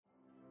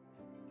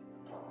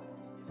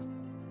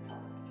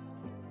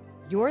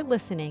You're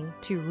listening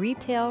to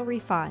Retail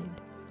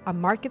Refined, a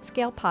market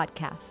scale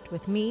podcast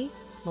with me,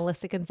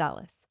 Melissa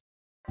Gonzalez.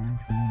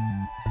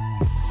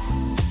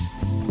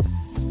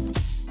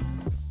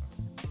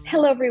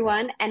 Hello,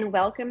 everyone, and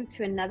welcome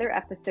to another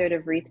episode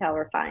of Retail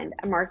Refined,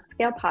 a market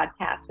scale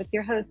podcast with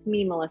your host,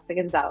 me, Melissa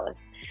Gonzalez.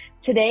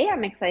 Today,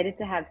 I'm excited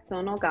to have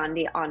Sonal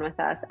Gandhi on with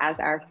us as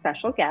our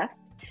special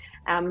guest.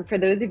 For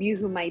those of you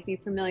who might be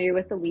familiar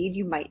with the lead,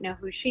 you might know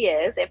who she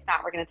is. If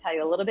not, we're going to tell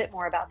you a little bit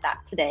more about that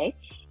today.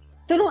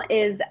 Sonal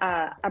is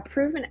a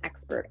proven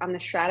expert on the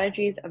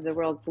strategies of the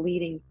world's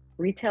leading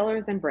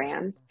retailers and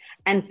brands,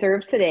 and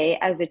serves today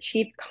as the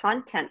Chief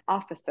Content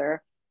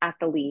Officer at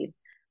The Lead,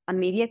 a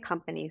media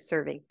company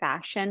serving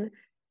fashion,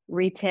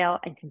 retail,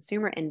 and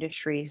consumer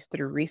industries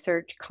through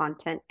research,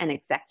 content, and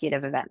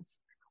executive events,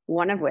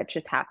 one of which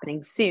is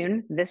happening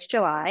soon this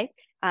July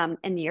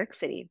in New York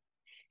City.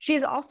 She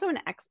is also an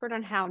expert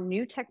on how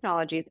new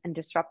technologies and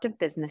disruptive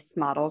business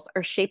models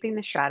are shaping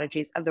the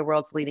strategies of the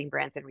world's leading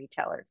brands and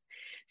retailers.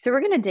 So we're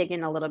going to dig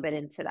in a little bit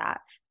into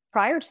that.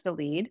 Prior to The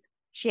Lead,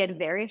 she had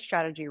various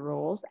strategy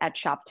roles at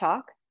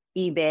Shoptalk,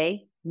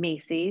 eBay,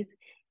 Macy's,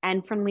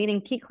 and from leading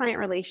key client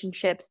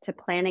relationships to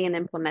planning and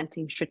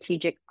implementing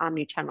strategic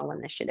omnichannel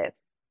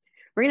initiatives.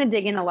 We're going to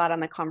dig in a lot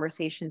on the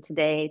conversation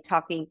today,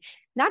 talking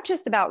not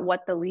just about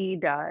what The Lead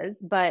does,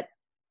 but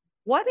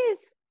what is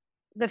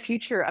the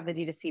future of the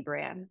D2C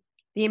brand,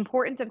 the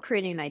importance of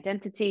creating an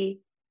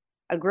identity,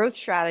 a growth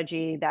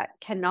strategy that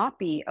cannot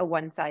be a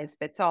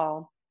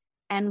one-size-fits-all,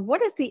 and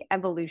what is the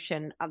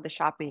evolution of the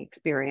shopping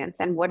experience,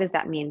 and what does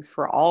that mean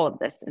for all of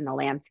this in the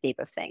landscape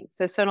of things?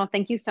 So Sonal,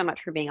 thank you so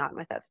much for being on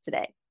with us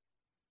today.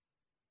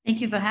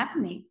 Thank you for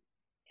having me.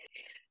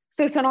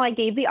 So Sonal, I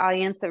gave the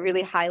audience a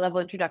really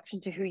high-level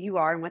introduction to who you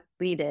are and what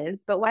The Lead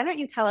is, but why don't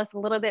you tell us a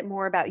little bit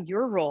more about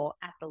your role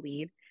at The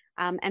Lead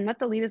and what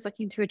The Lead is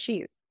looking to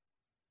achieve?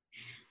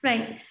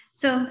 Right.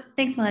 So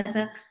thanks,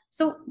 Melissa.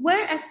 So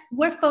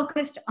we're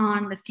focused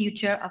on the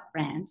future of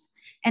brands.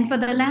 And for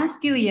the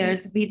last few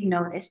years, we've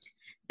noticed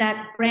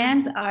that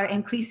brands are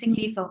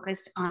increasingly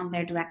focused on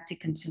their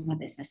direct-to-consumer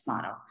business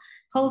model.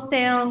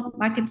 Wholesale,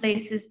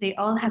 marketplaces, they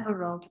all have a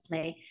role to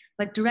play,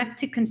 but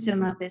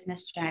direct-to-consumer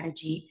business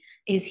strategy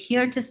is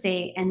here to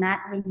stay, and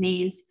that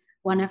remains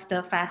one of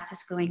the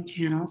fastest growing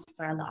channels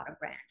for a lot of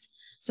brands.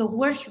 So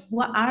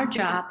what our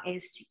job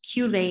is to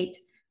curate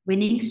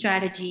winning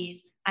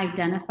strategies,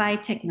 identify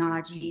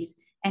technologies,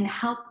 and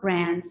help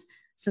brands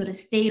sort of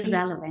stay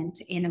relevant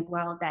in a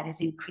world that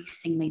is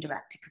increasingly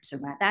direct to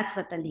consumer. That's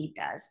what The Lead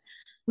does.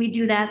 We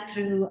do that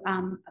through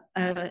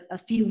a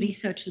few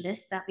research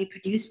lists that we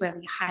produce where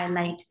we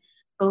highlight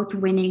both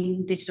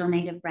winning digital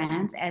native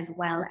brands as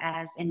well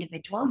as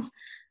individuals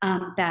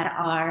that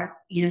are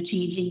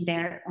changing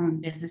their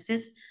own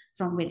businesses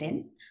from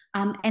within.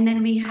 And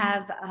then we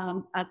have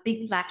a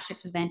big flagship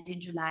event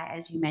in July,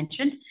 as you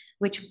mentioned,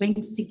 which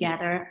brings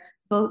together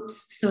both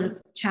sort of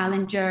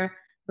challenger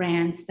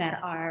brands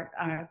that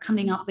are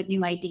coming up with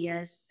new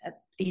ideas,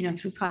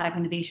 through product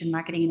innovation,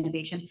 marketing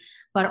innovation,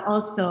 but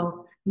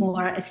also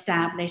more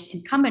established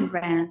incumbent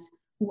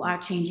brands who are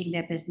changing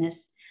their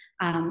business.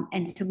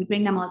 And so we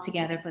bring them all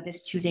together for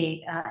this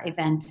 2-day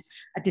event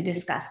to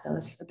discuss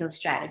those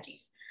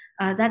strategies.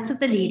 That's what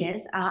The Lead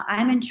is.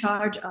 I'm in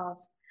charge of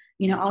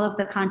all of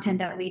the content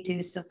that we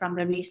do. So from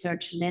the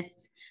research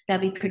lists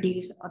that we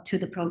produce to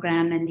the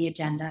program and the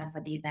agenda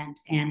for the event,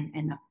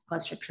 and of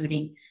course,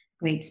 recruiting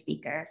great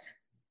speakers.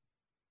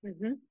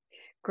 Mm-hmm.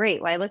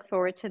 Great. Well, I look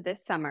forward to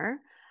this summer.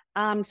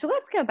 So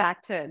let's go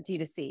back to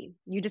D2C.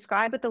 You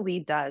described what The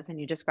Lead does, and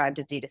you described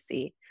a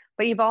D2C,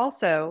 but you've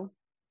also,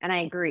 and I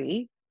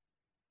agree,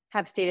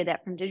 have stated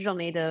that from digital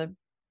native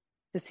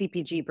to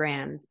CPG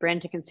brands,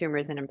 brand to consumer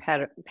is an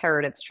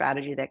imperative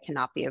strategy that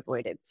cannot be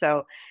avoided.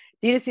 So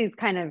D2C is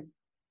kind of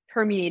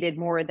permeated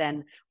more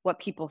than what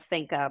people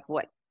think of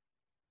what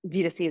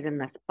D2C is in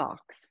this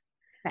box.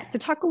 Right. So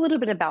talk a little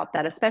bit about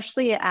that,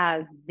 especially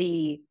as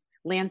the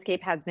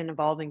landscape has been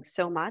evolving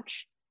so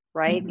much,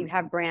 right? Mm-hmm. You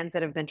have brands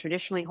that have been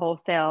traditionally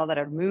wholesale that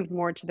have moved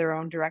more to their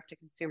own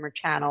direct-to-consumer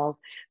channels,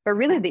 but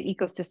really the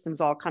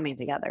ecosystem's all coming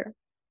together.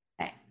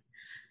 Right.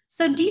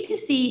 So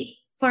D2C,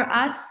 for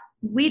us,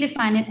 we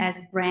define it as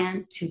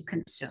brand to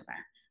consumer,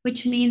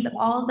 which means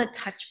all the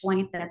touch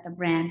point that the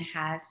brand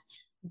has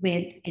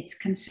with its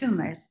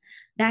consumers.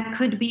 That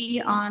could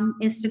be on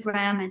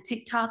Instagram and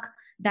TikTok.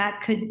 That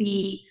could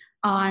be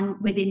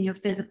within your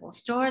physical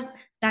stores.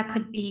 That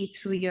could be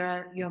through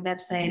your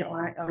website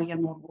or your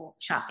mobile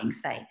shopping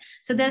site.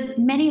 So there's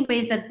many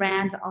ways that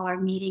brands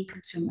are meeting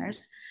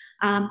consumers.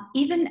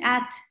 Even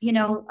at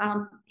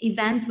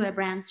events where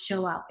brands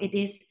show up,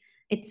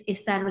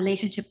 it's that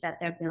relationship that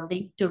they're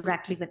building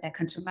directly with their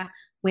consumer,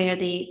 where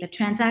the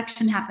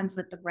transaction happens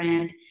with the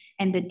brand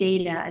and the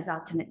data is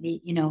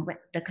ultimately, with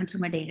the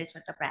consumer data is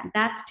with the brand.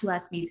 That's, to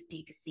us, means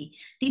D2C.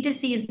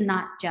 D2C is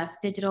not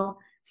just digital.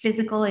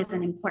 Physical is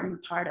an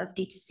important part of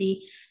D2C.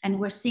 And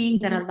we're seeing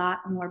that a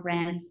lot more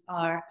brands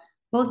are,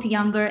 both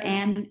younger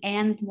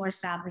and more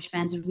established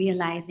brands,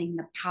 realizing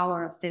the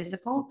power of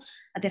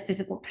the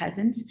physical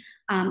presence,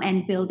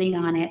 and building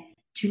on it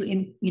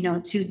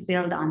to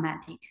build on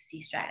that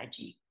D2C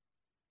strategy.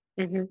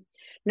 Mm-hmm.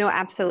 No,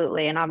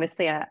 absolutely. And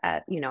obviously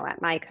at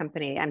my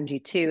company,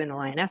 MG2 and the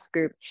Lioness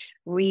Group,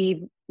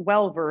 we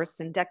well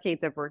versed in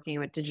decades of working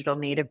with digital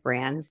native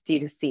brands,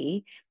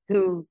 D2C,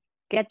 who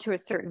get to a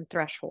certain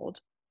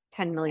threshold,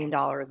 $10 million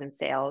in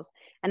sales,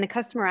 and the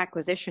customer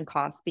acquisition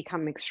costs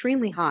become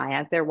extremely high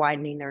as they're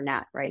widening their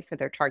net, right, for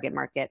their target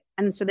market.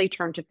 And so they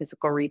turn to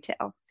physical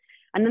retail.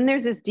 And then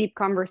there's this deep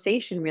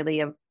conversation really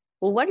of,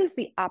 well, what is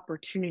the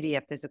opportunity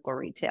of physical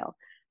retail?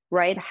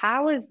 Right?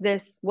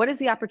 What is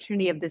the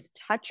opportunity of this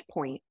touch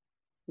point,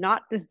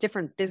 not this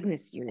different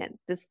business unit,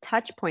 this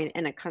touch point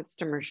in a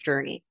customer's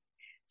journey?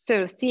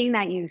 So seeing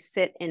that you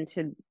sit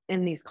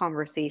in these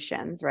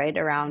conversations, right,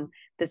 around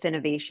this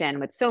innovation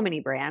with so many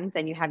brands,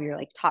 and you have your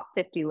like top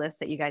 50 lists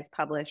that you guys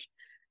publish.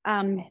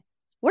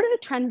 What are the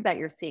trends that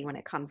you're seeing when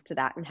it comes to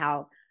that and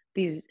how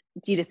these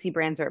D2C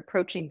brands are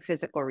approaching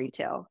physical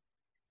retail?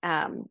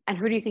 And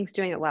who do you think is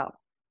doing it well?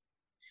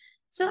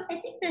 So I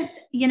think that,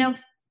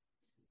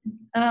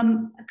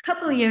 a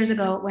couple of years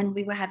ago, when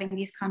we were having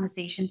these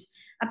conversations,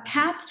 a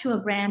path to a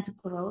brand's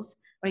growth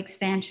or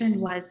expansion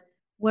was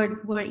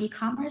we're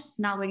e-commerce.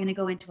 Now we're going to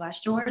go into our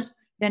stores.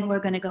 Then we're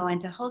going to go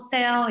into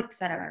wholesale, et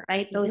cetera,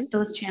 right?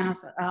 Those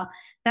channels,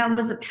 that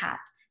was the path.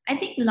 I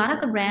think a lot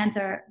of the brands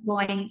are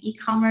going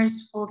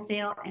e-commerce,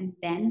 wholesale, and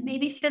then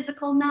maybe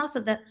physical now.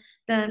 So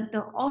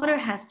the order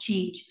has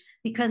changed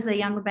because the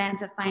younger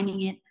brands are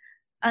finding it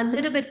a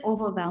little bit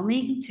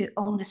overwhelming to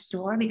own a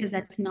store because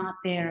that's not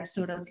their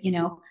sort of,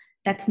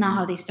 that's not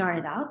how they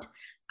started out.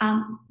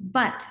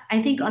 But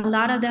I think a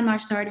lot of them are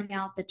starting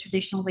out the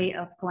traditional way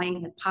of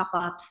going with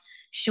pop-ups,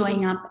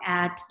 showing up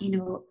at,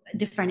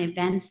 different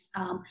events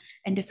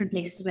and different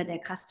places where their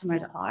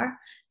customers are.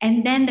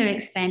 And then they're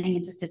expanding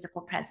into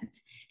physical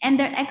presence. And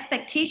their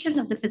expectation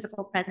of the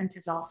physical presence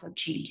is also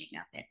changing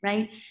a bit,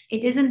 right?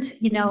 It isn't,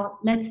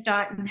 let's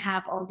start and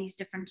have all these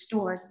different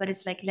stores, but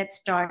it's like, let's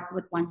start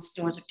with 1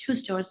 store or 2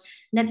 stores.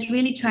 Let's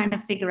really try to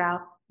figure out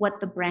what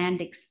the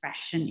brand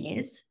expression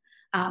is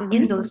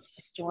in those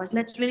 2 stores.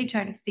 Let's really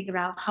try to figure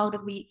out how do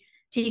we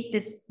take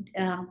this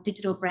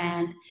digital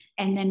brand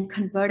and then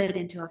convert it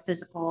into a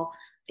physical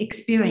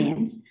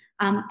experience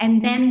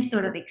and then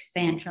sort of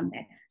expand from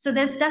there. So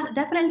there's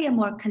definitely a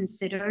more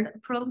considered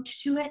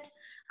approach to it.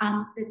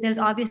 There's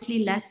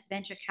obviously less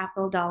venture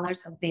capital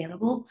dollars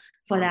available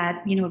for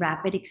that,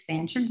 rapid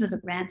expansion. So the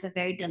brands are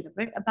very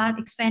deliberate about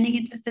expanding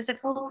into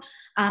physical,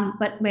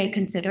 but very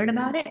considered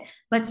about it.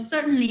 But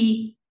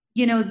certainly,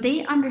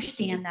 they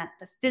understand that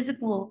the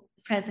physical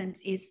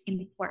presence is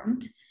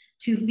important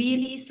to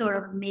really sort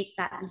of make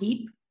that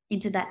leap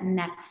into that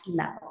next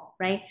level,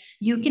 right?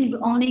 You can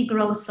only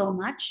grow so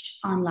much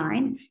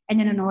online. And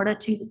then in order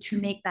to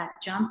make that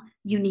jump,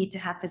 you need to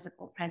have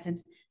physical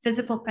presence.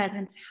 Physical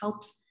presence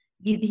helps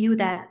give you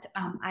that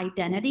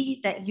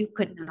identity that you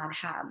could not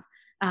have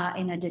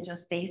in a digital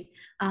space.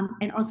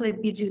 And also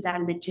it gives you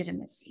that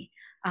legitimacy.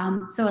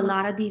 So a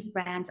lot of these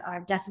brands are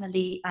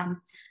definitely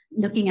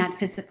looking at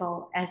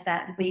physical as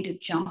that way to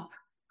jump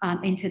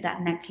into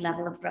that next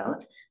level of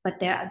growth. But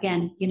there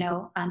again,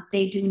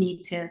 they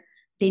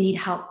need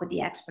help with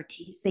the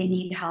expertise. They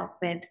need help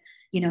with,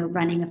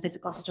 running a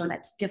physical store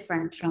that's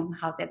different from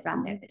how they've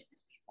run their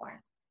business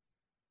before.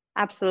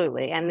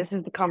 Absolutely. And this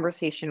is the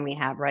conversation we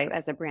have, right?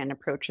 As a brand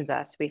approaches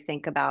us, we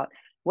think about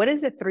what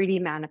is a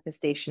 3D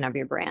manifestation of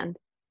your brand?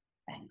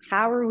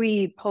 How are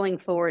we pulling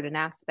forward an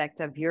aspect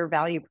of your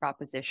value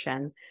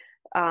proposition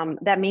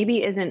that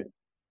maybe isn't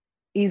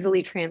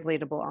easily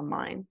translatable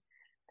online?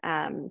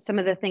 Some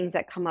of the things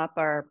that come up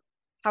are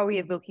how are we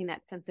evoking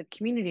that sense of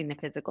community in the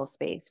physical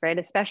space, right?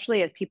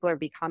 Especially as people are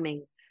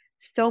becoming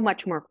so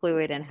much more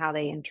fluid in how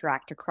they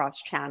interact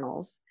across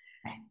channels.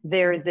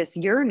 There's this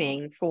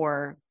yearning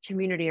for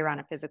community around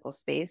a physical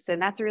space.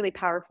 And that's a really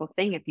powerful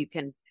thing if you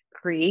can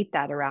create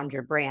that around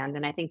your brand.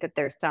 And I think that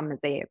there's some, as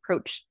they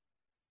approach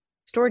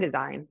store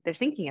design, they're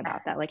thinking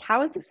about that. Like,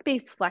 how is the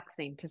space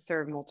flexing to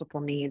serve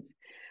multiple needs?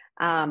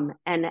 And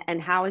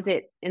how is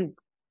it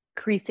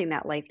increasing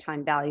that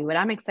lifetime value? What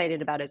I'm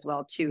excited about as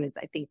well, too, is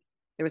I think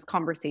there was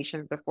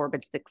conversations before, but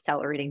it's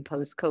accelerating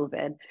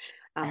post-COVID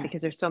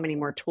because there's so many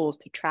more tools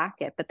to track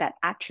it. But that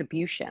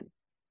attribution,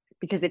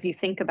 because if you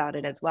think about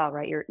it as well,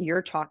 right,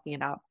 you're talking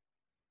about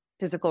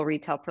physical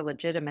retail for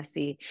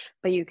legitimacy,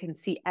 but you can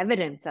see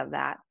evidence of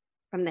that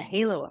from the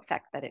halo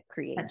effect that it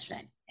creates. That's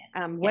right.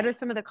 What are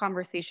some of the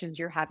conversations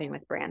you're having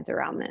with brands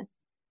around this?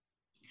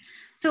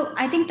 So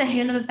I think the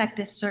halo effect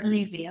is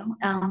certainly real.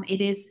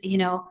 It is,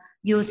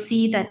 you'll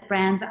see that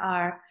brands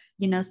are,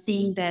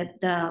 seeing that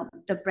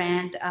the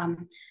brand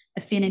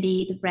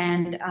affinity, the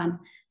brand,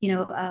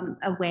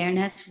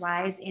 awareness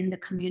rise in the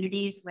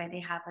communities where they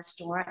have a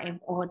store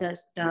or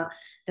the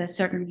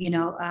certain,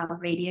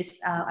 radius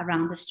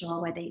around the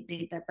store where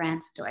the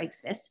brand store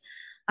exists.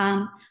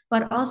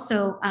 But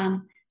also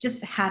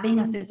just having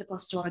a physical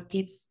store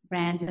gives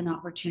brands an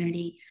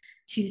opportunity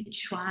to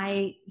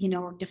try,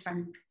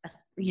 different,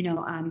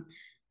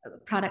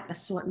 product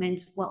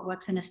assortments, what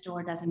works in a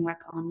store doesn't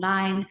work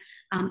online.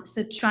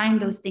 So trying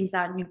those things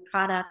out, new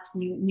products,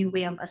 new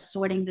way of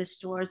assorting the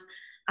stores,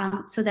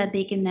 so that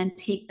they can then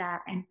take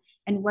that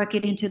and work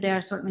it into their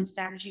assortment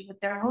strategy with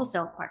their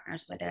wholesale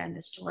partners, whether in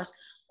the stores,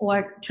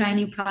 or try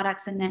new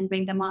products and then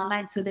bring them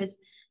online. So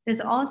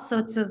there's all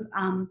sorts of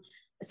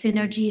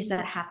synergies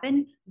that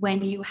happen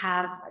when you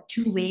have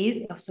two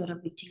ways of sort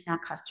of reaching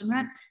that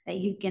customer that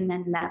you can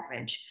then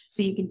leverage.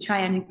 So you can try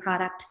a new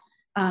product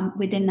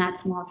within that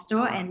small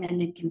store, and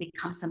then it can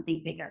become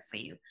something bigger for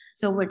you.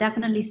 So we're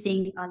definitely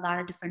seeing a lot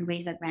of different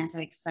ways that brands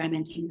are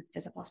experimenting with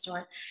physical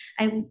stores.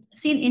 I've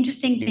seen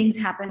interesting things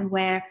happen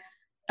where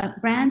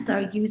brands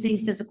are using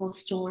physical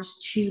stores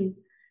to,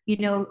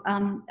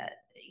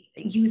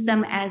 use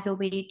them as a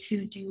way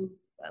to do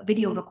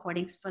video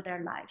recordings for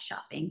their live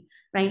shopping,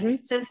 right?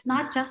 Mm-hmm. So it's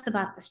not just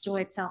about the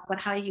store itself, but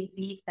how you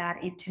weave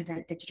that into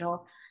the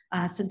digital.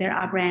 So there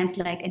are brands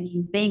like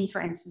Bing, for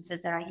instance,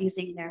 that are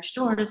using their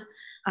stores,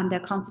 their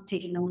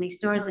consultation only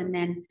stores, and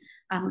then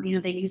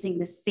they're using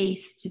the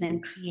space to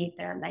then create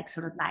their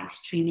sort of live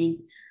streaming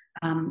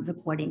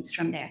recordings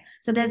from there.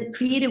 So there's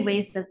creative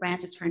ways that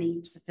brands are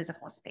turning to the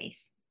physical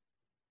space.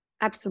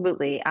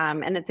 Absolutely.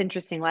 And it's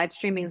interesting. Live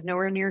streaming is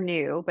nowhere near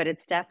new, but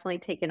it's definitely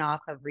taken off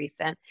of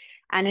recent.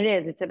 And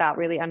it's about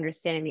really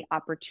understanding the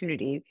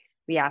opportunity.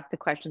 We ask the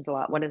questions a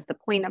lot. What is the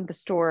point of the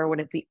store? What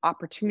is the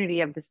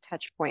opportunity of this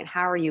touch point?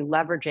 How are you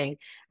leveraging? I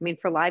mean,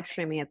 for live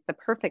streaming, it's the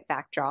perfect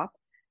backdrop,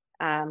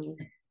 and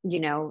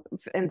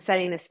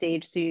setting the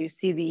stage so you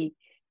see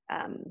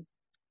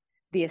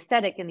the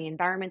aesthetic and the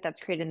environment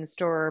that's created in the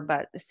store,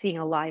 but seeing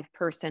a live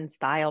person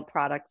style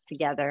products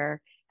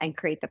together and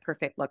create the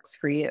perfect looks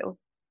for you.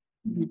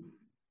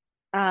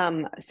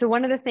 Mm-hmm. So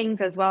one of the things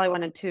as well I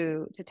wanted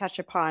to touch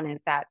upon is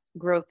that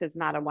growth is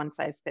not a one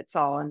size fits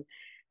all,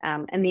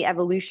 and the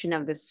evolution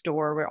of the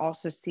store. We're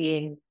also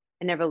seeing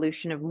an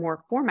evolution of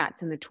more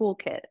formats in the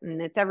toolkit, and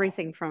it's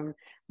everything from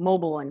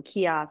mobile and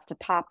kiosk to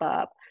pop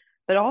up,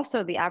 but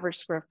also the average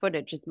square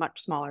footage is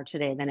much smaller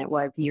today than it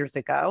was years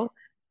ago.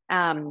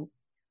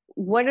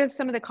 What are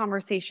some of the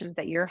conversations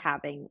that you're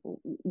having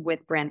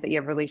with brands that you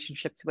have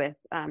relationships with?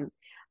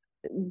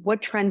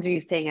 What trends are you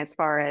seeing as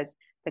far as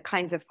the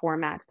kinds of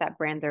formats that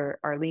brands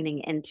are leaning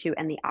into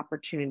and the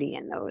opportunity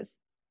in those?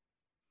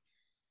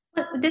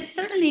 Well, there's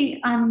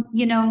certainly,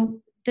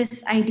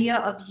 this idea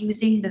of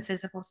using the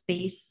physical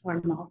space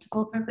for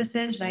multiple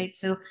purposes, right?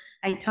 So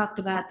I talked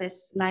about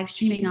this live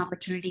streaming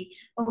opportunity,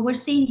 but we're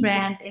seeing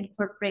brands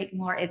incorporate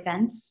more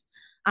events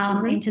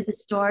into the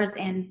stores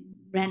and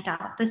rent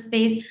out the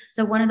space.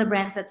 So one of the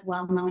brands that's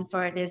well known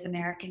for it is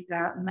American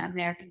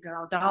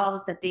Girl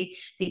dolls, that they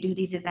do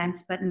these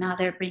events, but now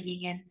they're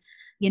bringing in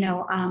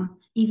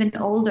even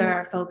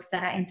older folks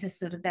that are into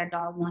sort of their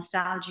doll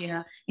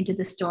nostalgia into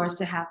the stores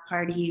to have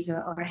parties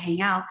or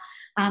hang out.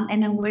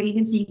 And then we're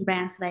even seeing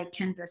brands like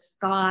Kendra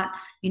Scott,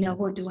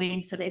 who are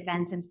doing sort of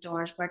events in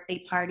stores,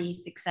 birthday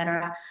parties,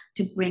 etc.,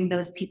 to bring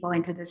those people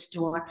into the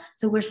store.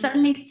 So we're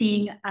certainly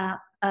seeing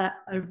a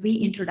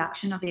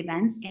reintroduction of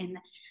events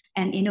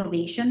and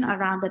innovation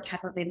around the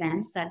type of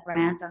events that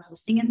brands are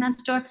hosting in that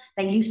store.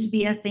 That used to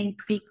be a thing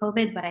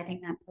pre-COVID, but I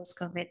think that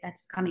post-COVID,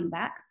 that's coming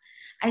back.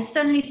 I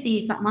certainly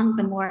see among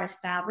the more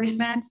established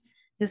brands,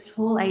 this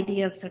whole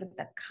idea of sort of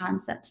the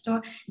concept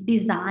store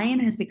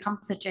design has become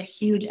such a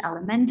huge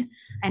element,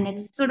 and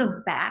it's sort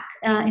of back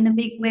in a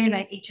big way.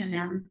 Like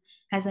H&M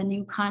has a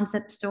new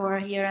concept store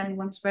here in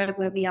Williamsburg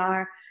where we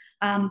are.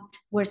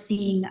 We're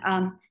seeing,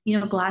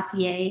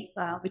 Glossier,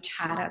 which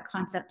had a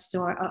concept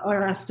store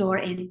or a store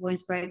in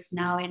Williamsburg,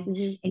 now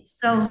in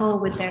Soho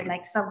with their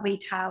subway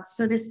tiles.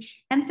 So this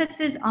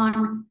emphasis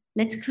on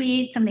let's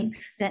create some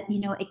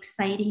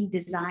exciting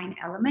design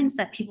elements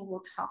that people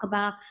will talk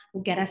about,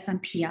 will get us some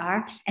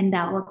PR, and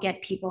that will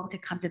get people to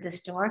come to the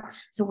store.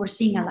 So we're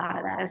seeing a lot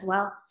of that as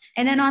well.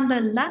 And then on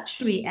the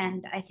luxury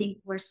end, I think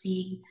we're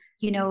seeing,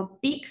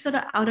 big sort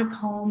of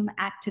out-of-home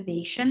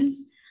activations,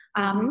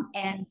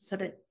 and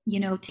sort of,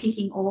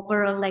 taking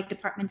over like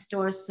department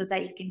stores so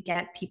that you can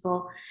get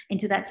people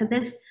into that. So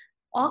there's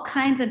all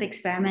kinds of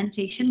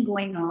experimentation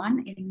going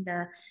on in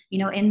the,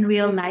 in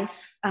real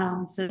life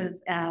sort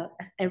of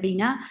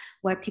arena,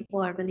 where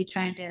people are really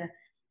trying to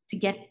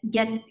get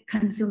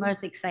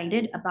consumers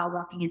excited about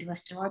walking into a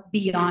store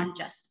beyond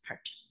just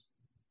purchase.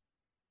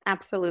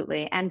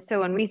 Absolutely. And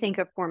so when we think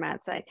of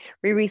formats,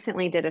 we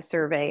recently did a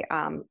survey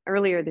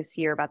earlier this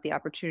year about the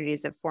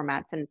opportunities of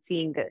formats and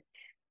seeing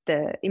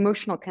the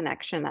emotional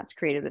connection that's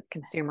created with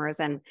consumers,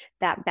 and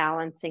that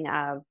balancing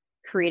of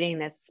creating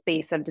this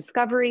space of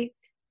discovery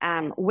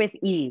with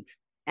ease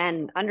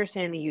and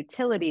understanding the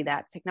utility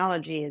that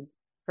technology is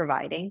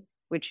providing,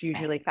 which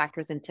usually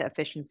factors into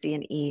efficiency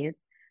and ease.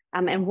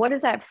 And what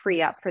does that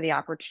free up for the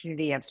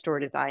opportunity of store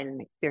design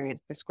and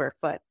experience per square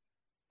foot?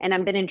 And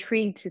I've been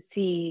intrigued to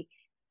see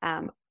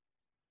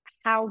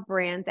how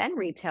brands and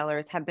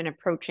retailers have been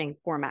approaching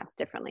formats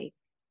differently.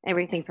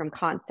 Everything from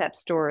concept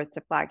stores to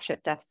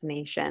flagship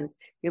destination.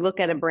 You look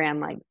at a brand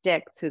like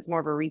Dick's, who's more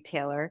of a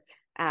retailer.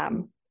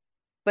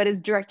 but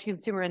is direct to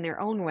consumer in their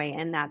own way,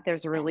 and that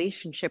there's a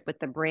relationship with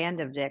the brand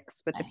of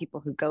Dick's, with the people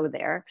who go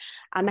there,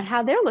 and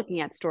how they're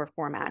looking at store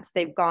formats.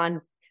 They've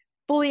gone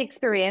fully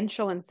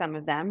experiential in some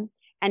of them,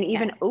 and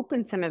even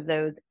opened some of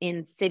those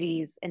in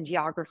cities and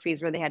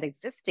geographies where they had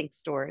existing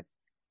stores.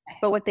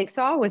 But what they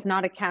saw was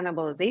not a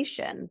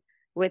cannibalization.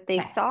 What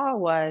they saw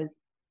was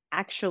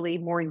actually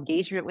more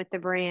engagement with the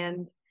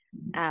brand.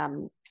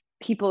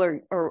 People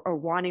are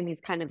wanting these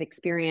kind of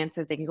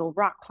experiences. They can go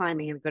rock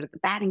climbing and go to the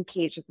batting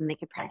cages, and they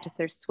can practice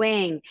their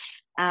swing.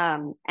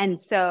 And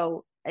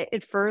so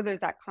it furthers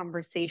that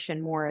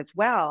conversation more as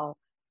well.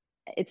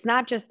 It's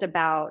not just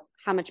about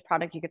how much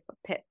product you could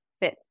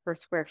fit per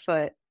square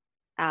foot,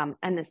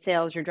 and the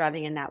sales you're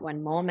driving in that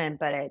one moment,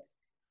 but it's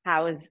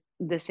how is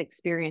this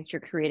experience you're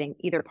creating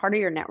either part of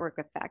your network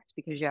effect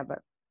because you have a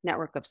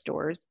network of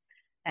stores,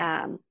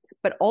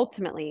 but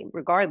ultimately,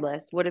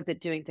 regardless, what is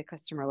it doing to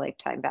customer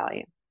lifetime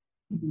value?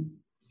 Mm-hmm.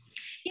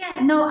 Yeah,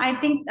 no, I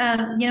think,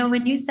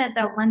 when you said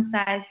that one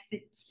size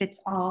fits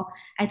all,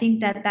 I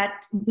think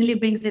that really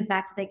brings it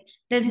back to, like,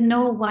 there's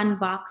no one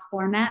box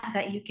format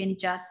that you can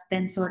just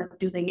then sort of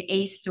do the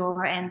A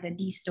store and the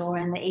D store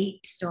and the A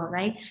store,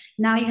 right?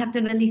 Now you have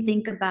to really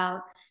think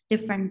about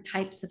different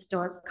types of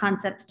stores,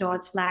 concept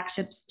stores,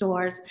 flagship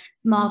stores,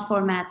 small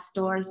format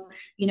stores,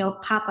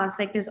 pop-ups.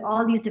 Like, there's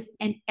all these different,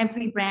 and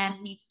every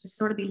brand needs to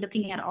sort of be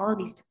looking at all of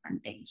these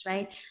different things,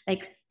 right?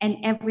 Like, and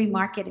every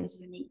market is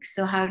unique.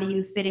 So how do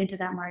you fit into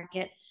that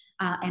market?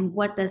 And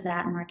what does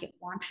that market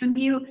want from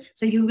you?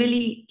 So you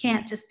really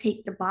can't just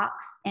take the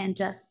box and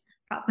just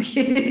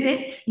propagate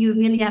it. You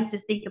really have to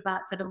think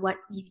about sort of what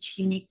each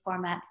unique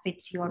format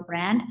fits your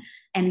brand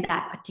and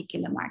that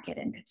particular market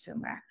and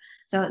consumer.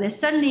 So there's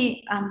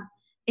certainly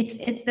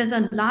there's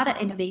a lot of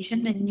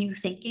innovation and new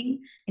thinking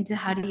into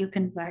how do you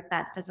convert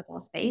that physical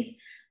space,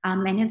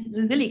 and it's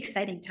a really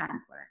exciting time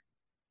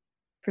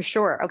for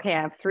sure. Okay,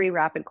 I have 3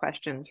 rapid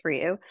questions for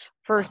you.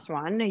 First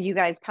one, you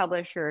guys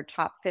publish your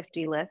top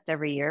 50 list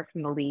every year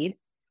from the lead.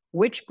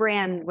 Which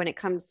brand, when it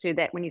comes to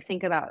that, when you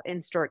think about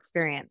in-store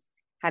experience,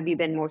 have you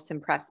been most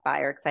impressed by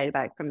or excited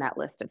by from that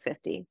list of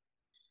 50?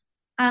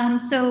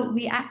 So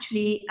we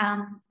actually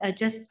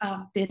just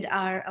did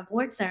our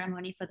award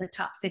ceremony for the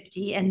top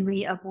 50, and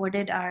we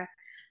awarded our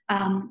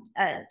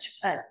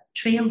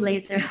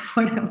trailblazer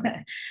for them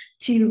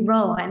to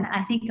Row. And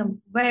I think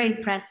I'm very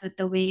impressed with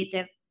the way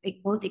they've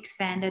both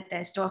expanded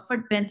their store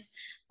footprints,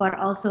 but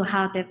also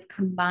how they've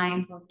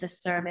combined both the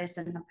service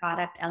and the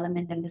product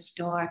element in the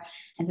store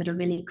and sort of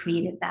really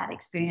created that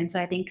experience.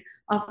 So I think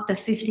of the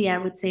 50, I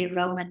would say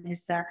Rowan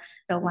is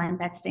the one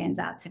that stands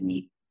out to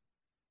me.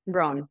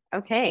 Rowan.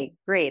 Okay,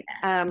 great.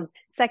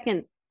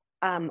 Second,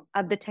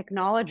 of the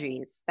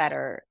technologies that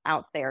are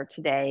out there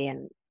today,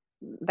 and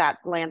that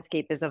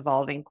landscape is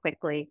evolving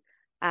quickly,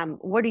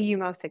 what are you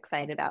most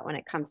excited about when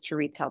it comes to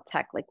retail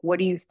tech? Like, what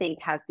do you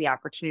think has the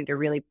opportunity to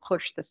really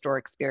push the store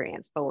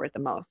experience forward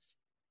the most?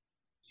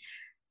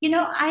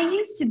 I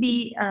used to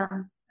be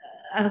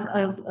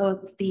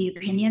of the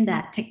opinion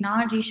that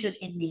technology should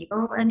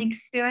enable an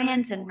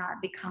experience and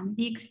not become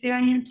the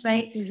experience,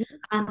 right?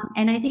 Mm-hmm.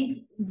 And I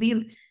think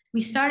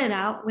we started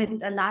out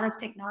with a lot of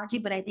technology,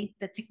 but I think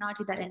the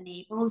technology that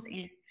enables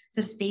and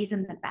sort of stays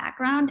in the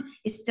background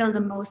is still the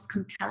most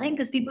compelling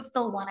because people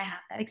still want to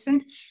have that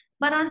experience.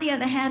 But on the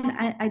other hand,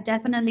 I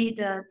definitely,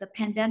 the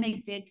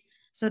pandemic did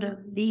sort of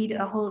lead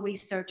a whole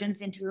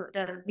resurgence into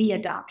the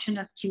re-adoption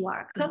of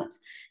QR codes.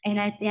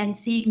 And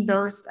seeing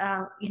those,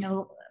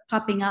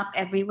 popping up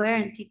everywhere,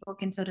 and people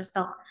can sort of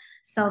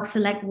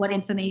self-select what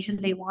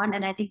information they want.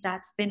 And I think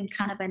that's been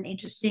kind of an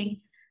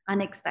interesting,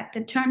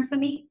 unexpected turn for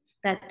me,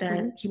 that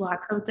the QR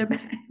codes are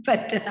back.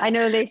 But I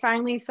know they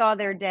finally saw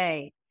their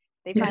day.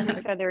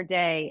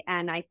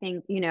 And I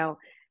think,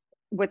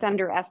 what's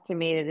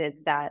underestimated is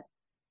that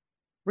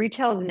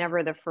retail is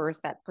never the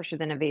first that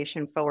pushes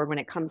innovation forward when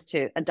it comes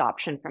to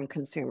adoption from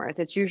consumers.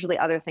 It's usually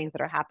other things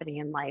that are happening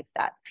in life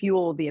that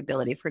fuel the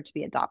ability for it to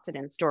be adopted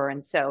in store.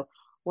 And so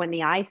when the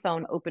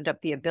iPhone opened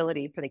up the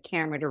ability for the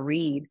camera to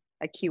read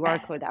a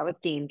QR code, that was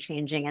game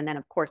changing. And then,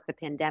 of course, the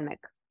pandemic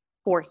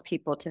forced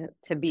people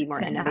to be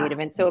more innovative.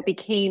 And so it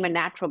became a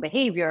natural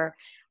behavior,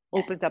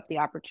 opens up the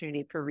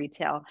opportunity for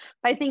retail.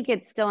 But I think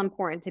it's still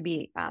important to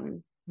be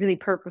really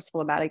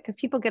purposeful about it because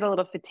people get a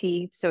little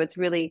fatigued. So it's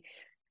really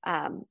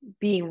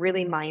being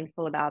really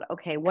mindful about,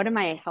 okay, what am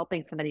I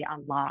helping somebody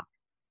unlock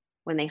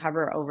when they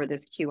hover over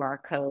this QR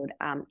code?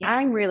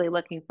 I'm really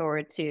looking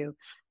forward to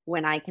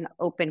when I can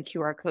open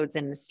QR codes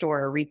in the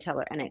store or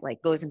retailer and it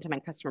like goes into my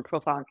customer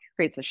profile and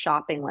creates a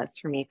shopping list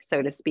for me,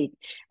 so to speak.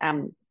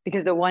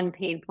 Because the one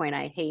pain point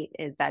I hate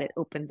is that it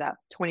opens up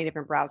 20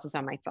 different browsers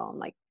on my phone.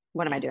 Like,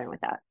 what am I doing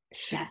with that?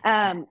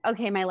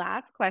 Okay, my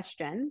last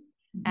question,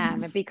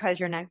 because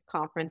your next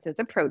conference is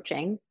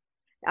approaching,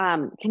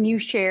 can you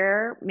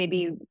share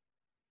maybe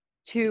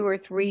 2 or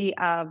 3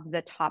 of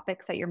the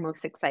topics that you're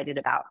most excited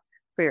about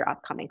for your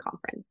upcoming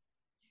conference?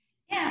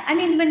 Yeah, I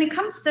mean, when it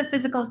comes to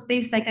physical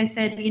space, like I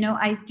said,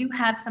 I do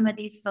have some of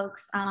these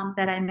folks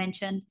that I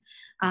mentioned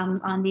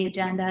on the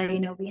agenda.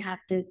 We have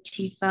the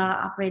Chief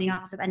Operating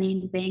Officer of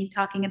Anine Bing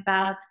talking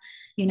about,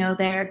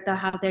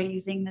 how they're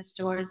using the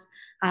stores.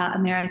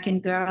 American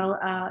Girl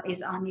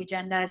is on the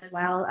agenda as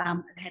well,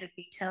 head of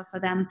retail for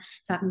them,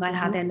 talking about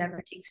how they're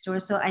leveraging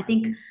stores. So I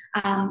think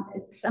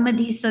some of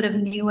these sort of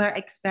newer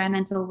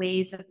experimental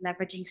ways of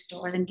leveraging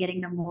stores and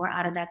getting them more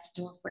out of that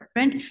store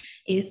footprint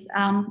is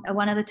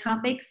one of the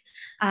topics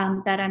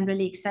that I'm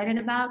really excited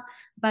about.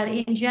 But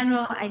in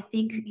general, I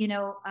think,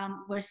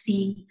 we're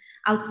seeing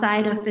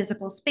outside of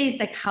physical space,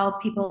 like how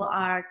people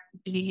are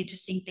doing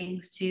interesting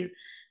things to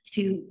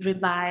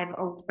revive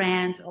old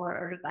brands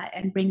or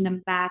and bring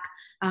them back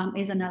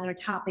is another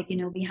topic.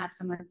 We have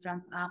someone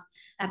from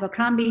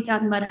Abercrombie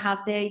talking about how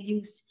they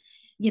used,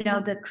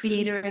 the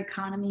creator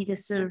economy to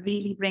sort of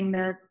really bring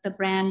the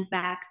brand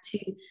back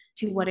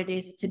to what it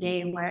is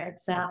today, where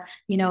it's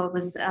it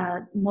was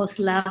most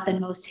loved and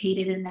most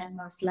hated and then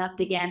most loved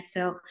again.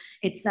 So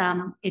it's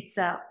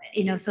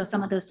so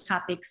some of those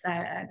topics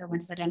are the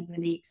ones that I'm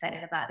really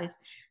excited about, is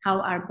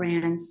how our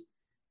brands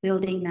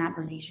building that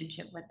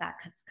relationship with that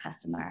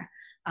customer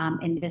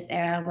in this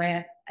era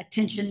where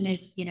attention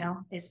is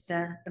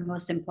the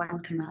most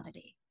important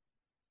commodity.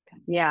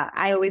 Yeah,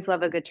 I always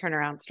love a good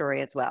turnaround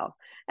story as well.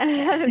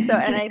 And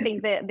I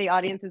think that the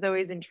audience is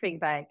always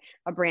intrigued by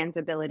a brand's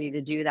ability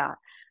to do that.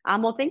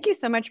 Well, thank you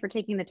so much for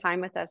taking the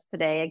time with us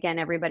today. Again,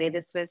 everybody,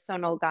 this was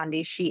Sonal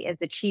Gandhi. She is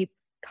the Chief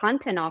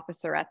Content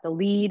Officer at The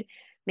Lead.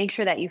 Make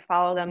sure that you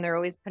follow them. They're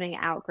always putting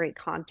out great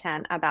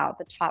content about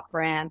the top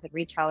brands and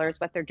retailers,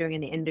 what they're doing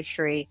in the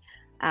industry.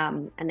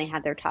 And they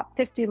have their top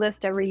 50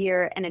 list every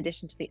year, in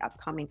addition to the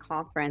upcoming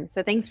conference.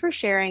 So thanks for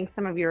sharing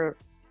some of your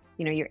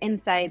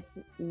insights,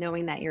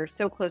 knowing that you're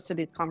so close to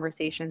these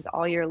conversations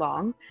all year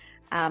long.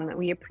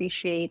 We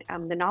appreciate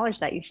the knowledge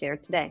that you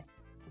shared today.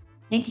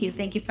 Thank you.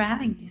 Thank you for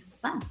having me. It was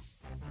fun.